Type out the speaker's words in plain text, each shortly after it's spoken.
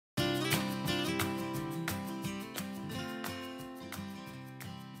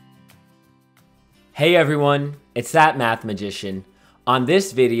Hey everyone, it's that math magician. On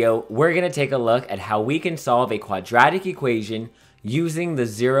this video, we're going to take a look at how we can solve a quadratic equation using the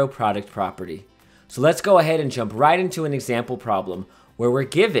zero product property. So let's go ahead and jump right into an example problem where we're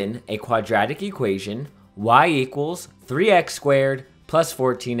given a quadratic equation, y equals 3x squared plus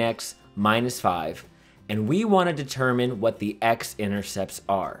 14x minus 5, and we want to determine what the x-intercepts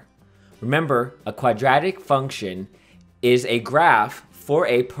are. Remember, a quadratic function is a graph for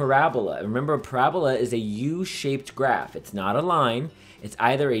a parabola. Remember, a parabola is a U-shaped graph. It's not a line. It's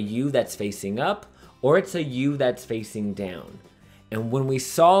either a U that's facing up or it's a U that's facing down. And when we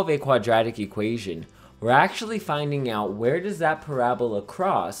solve a quadratic equation, we're actually finding out where does that parabola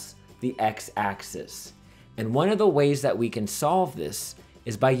cross the x-axis. And one of the ways that we can solve this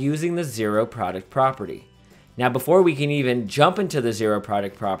is by using the zero product property. Now, before we can even jump into the zero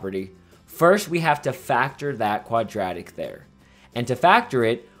product property, first we have to factor that quadratic there. And to factor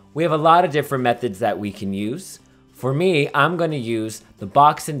it, we have a lot of different methods that we can use. For me, I'm going to use the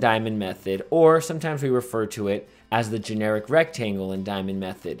box and diamond method, or sometimes we refer to it as the generic rectangle and diamond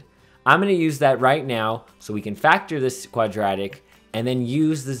method. I'm going to use that right now so we can factor this quadratic and then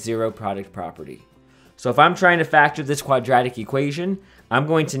use the zero product property. So if I'm trying to factor this quadratic equation, I'm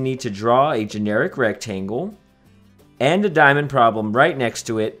going to need to draw a generic rectangle and a diamond problem right next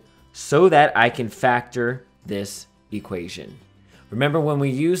to it so that I can factor this equation. Remember, when we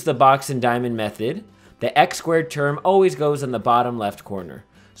use the box and diamond method, the x squared term always goes in the bottom left corner.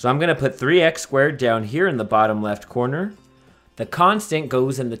 So I'm going to put 3x squared down here in the bottom left corner. The constant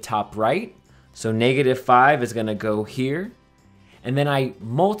goes in the top right, so -5 is going to go here. And then I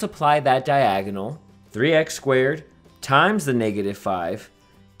multiply that diagonal, 3x squared times the -5,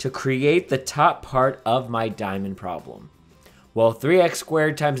 to create the top part of my diamond problem. Well, 3x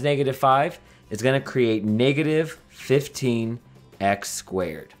squared times -5 is going to create -15x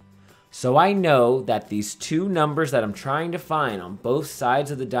squared. So I know that these two numbers that I'm trying to find on both sides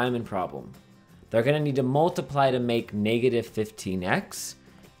of the diamond problem, they're going to need to multiply to make -15x.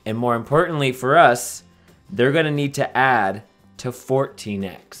 And more importantly for us, they're going to need to add to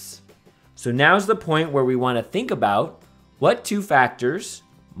 14x. So now's the point where we want to think about what two factors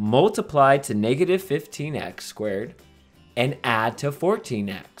multiply to -15x squared and add to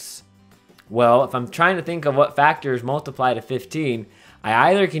 14x. Well, if I'm trying to think of what factors multiply to 15,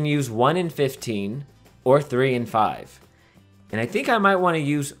 I either can use 1 and 15 or 3 and 5. And I think I might want to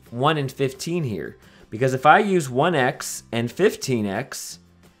use 1 and 15 here, because if I use 1x and 15x,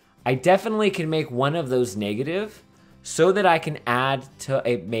 I definitely can make one of those negative so that I can add to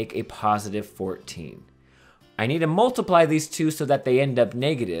make a positive 14. I need to multiply these two so that they end up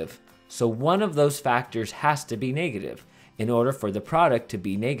negative, so one of those factors has to be negative in order for the product to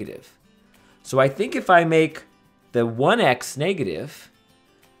be negative. So I think if I make the 1x negative,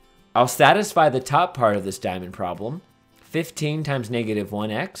 I'll satisfy the top part of this diamond problem. 15 times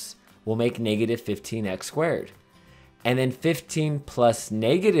 -1x will make -15x squared. And then 15 plus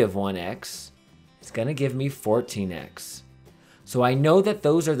 -1x is going to give me 14x. So I know that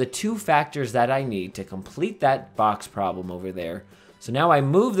those are the two factors that I need to complete that box problem over there. So now I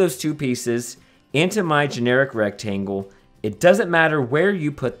move those two pieces into my generic rectangle. It doesn't matter where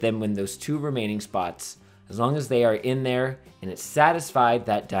you put them in those two remaining spots, as long as they are in there and it satisfied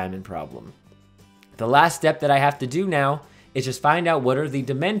that diamond problem. The last step that I have to do now is just find out what are the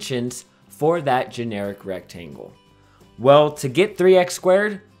dimensions for that generic rectangle. Well, to get 3x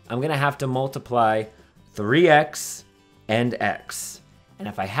squared, I'm going to have to multiply 3x and x. And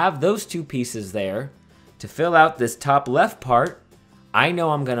if I have those two pieces there, to fill out this top left part, I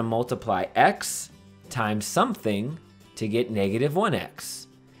know I'm going to multiply x times something to get -1x.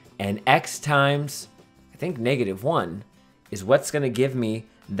 And x times, I think -1, is what's going to give me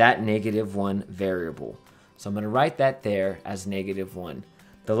that -1 variable. So I'm going to write that there as -1.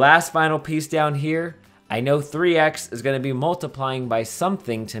 The last final piece down here, I know 3x is going to be multiplying by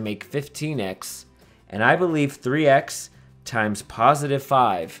something to make 15x. And I believe 3x times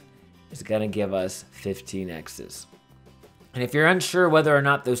 +5 is going to give us 15x's. And if you're unsure whether or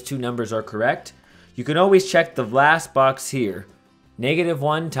not those two numbers are correct, you can always check the last box here.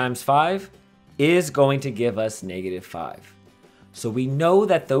 -1 times 5 is going to give us -5. So we know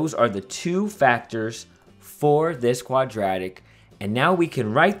that those are the two factors for this quadratic. And now we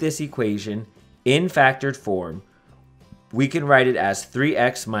can write this equation in factored form. We can write it as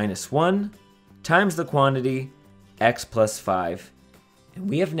 3x minus 1 times the quantity x plus 5. And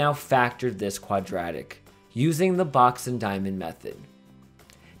we have now factored this quadratic using the box and diamond method.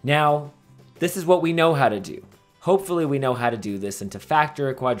 Now, this is what we know how to do. Hopefully we know how to do this and to factor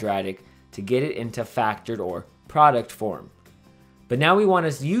a quadratic to get it into factored or product form. But now we want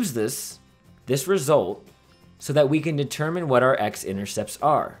to use this this result so that we can determine what our x-intercepts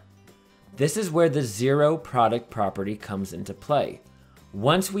are. This is where the zero product property comes into play.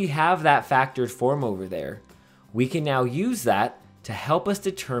 Once we have that factored form over there, we can now use that to help us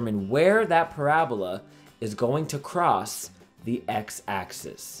determine where that parabola is going to cross the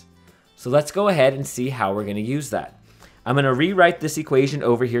x-axis. So let's go ahead and see how we're going to use that. I'm going to rewrite this equation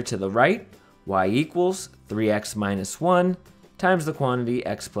over here to the right. Y equals 3x minus 1 times the quantity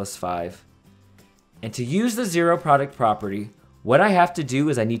x plus 5. And to use the zero product property, what I have to do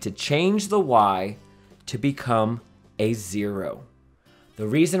is I need to change the y to become a 0. The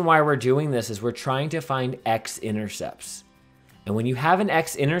reason why we're doing this is we're trying to find x-intercepts. And when you have an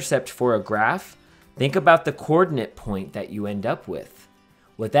x-intercept for a graph, think about the coordinate point that you end up with.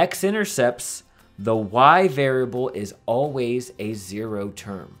 With x-intercepts, the y variable is always a 0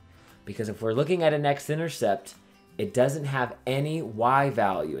 term. Because if we're looking at an x-intercept, it doesn't have any y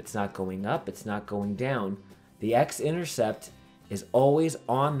value. It's not going up, it's not going down. The x-intercept is always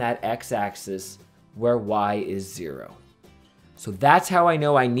on that x-axis where y is 0. So that's how I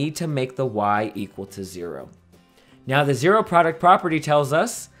know I need to make the y equal to 0. Now the zero product property tells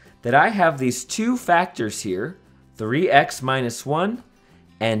us that I have these two factors here, 3x minus 1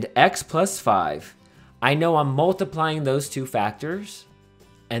 and x plus 5. I know I'm multiplying those two factors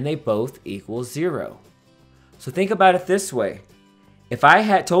and they both equal 0. So think about it this way. If I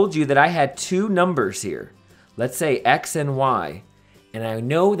had told you that I had two numbers here, let's say x and y, and I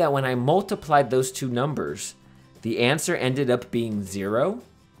know that when I multiplied those two numbers, the answer ended up being 0,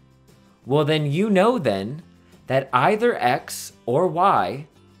 well then you know then that either x or y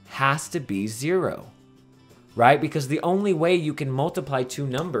has to be 0, right? Because the only way you can multiply two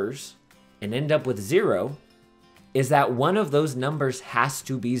numbers and end up with 0 is that one of those numbers has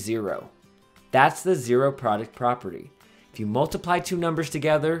to be 0. That's the zero product property. If you multiply two numbers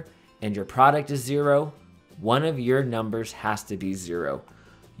together and your product is 0, one of your numbers has to be 0.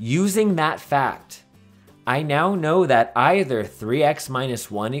 Using that fact, I now know that either 3x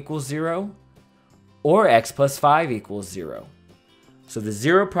minus 1 equals 0 or x plus 5 equals 0. So the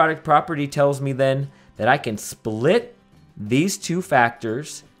zero product property tells me then that I can split these two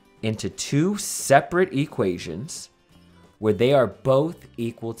factors into two separate equations where they are both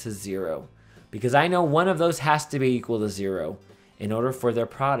equal to 0. Because I know one of those has to be equal to 0 in order for their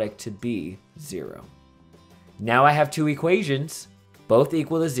product to be 0. Now I have two equations, both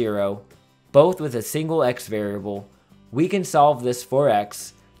equal to 0, both with a single x variable. We can solve this for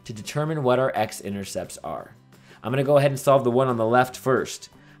x to determine what our x-intercepts are. I'm going to go ahead and solve the one on the left first.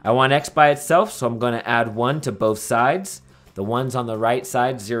 I want x by itself, so I'm going to add 1 to both sides. The ones on the right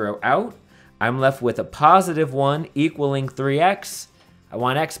side 0 out. I'm left with a positive 1 equaling 3x. I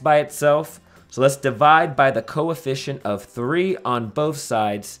want x by itself, so let's divide by the coefficient of 3 on both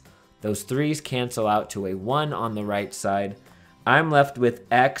sides. Those 3's cancel out to a 1 on the right side. I'm left with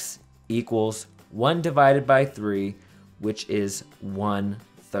x equals 1 divided by 3, which is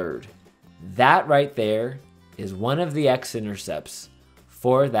 1/3. That right there is one of the x-intercepts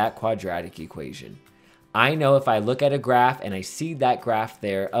for that quadratic equation. I know if I look at a graph and I see that graph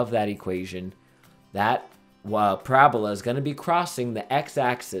there of that equation, that parabola is going to be crossing the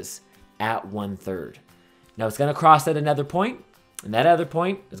x-axis at 1/3. Now it's going to cross at another point, and that other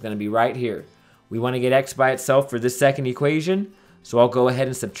point is going to be right here. We want to get x by itself for this second equation, so I'll go ahead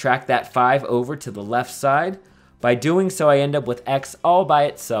and subtract that 5 over to the left side. By doing so, I end up with x all by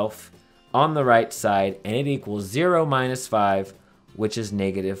itself on the right side, and it equals 0 minus 5, which is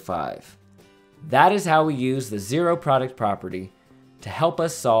 -5. That is how we use the zero product property to help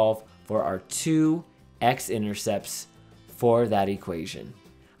us solve for our two x-intercepts for that equation.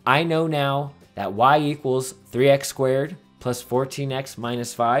 I know now that y equals 3x squared plus 14x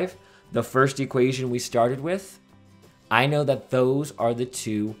minus 5, the first equation we started with. I know that those are the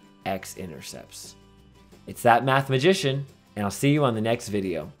two x-intercepts. It's that math magician, and I'll see you on the next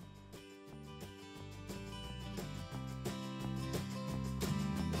video.